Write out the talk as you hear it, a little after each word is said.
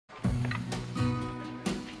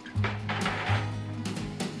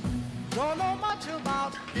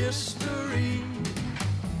history.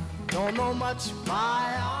 Don't know much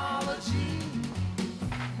biology.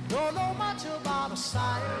 Don't know much about a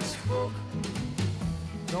science book.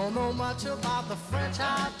 Don't know much about the French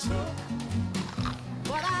I took.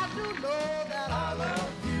 But I do know that I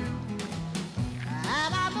love you.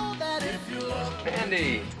 And I know that if you love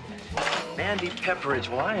me. Mandy Pepperidge,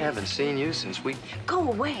 well, I haven't seen you since we... Go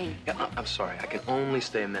away. Yeah, I'm sorry. I can only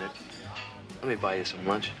stay a minute. Let me buy you some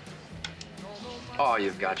lunch. Oh,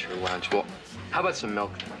 you've got your lunch. Well, how about some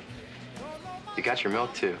milk? You got your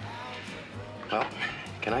milk, too. Well,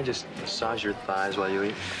 can I just massage your thighs while you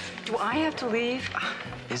eat? Do I have to leave?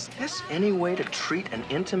 Is this any way to treat an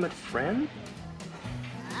intimate friend?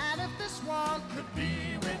 And if this one could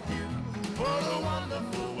be with you, what a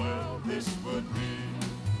wonderful world this would be.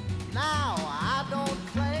 Now, I don't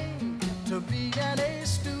claim to be an A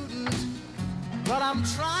student, but I'm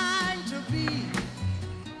trying to be.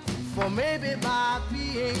 For maybe by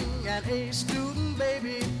being an A student,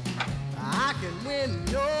 baby, I can win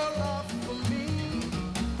your love for me.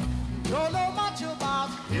 Don't know much about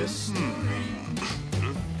history.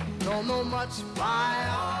 Don't know much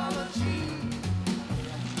biology.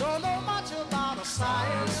 Don't know much about a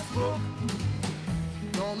science book.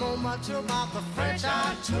 Don't know much about the French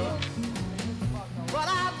I took. But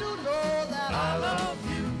I do know that I love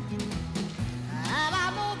you. And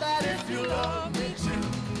I know that if you love me too,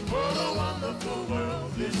 what a wonderful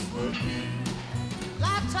world this would be.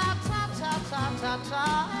 La ta ta ta ta ta ta.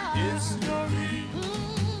 History.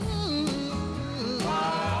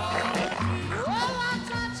 Well, la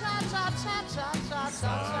ta ta ta ta ta ta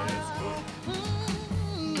ta.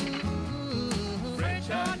 French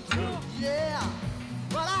I took. Yeah.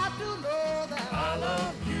 But I do know that I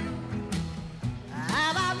love you.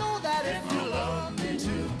 And I know that if you love me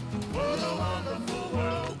too, what a wonderful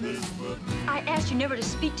world this would be. I asked you never to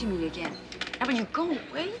speak to me again. Now, will you go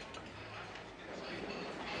away?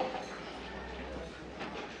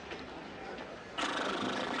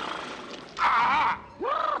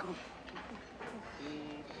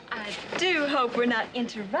 I do hope we're not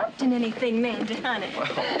interrupting anything, Mandy, honey.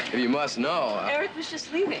 Well, if you must know... Eric was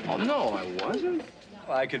just leaving. Oh, no, I wasn't.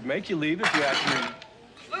 Well, I could make you leave if you asked me.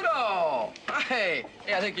 Pluto! Hey,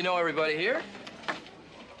 I think you know everybody here.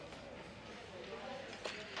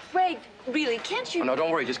 Wait, really, can't you... Oh, no,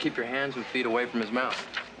 don't worry. Just keep your hands and feet away from his mouth.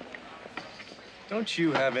 Don't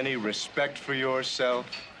you have any respect for yourself?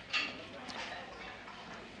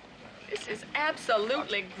 This is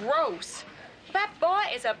absolutely gross. That boy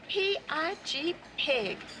is a P-I-G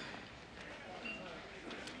pig.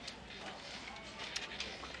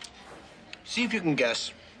 See if you can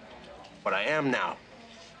guess what I am now.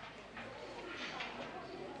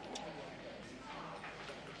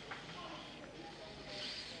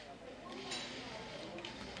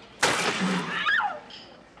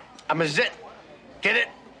 I'm a zit. Get it?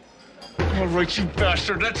 All right, you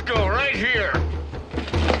bastard. Let's go right here.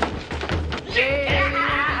 Yeah!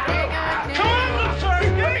 Come on, look for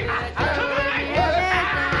it, baby! Come on!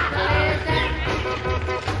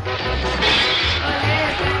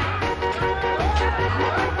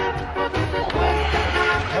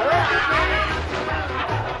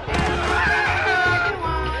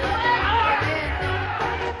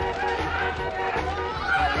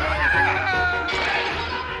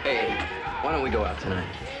 Hey, why don't we go out tonight?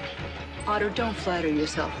 Otto, don't flatter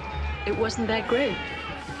yourself. It wasn't that great.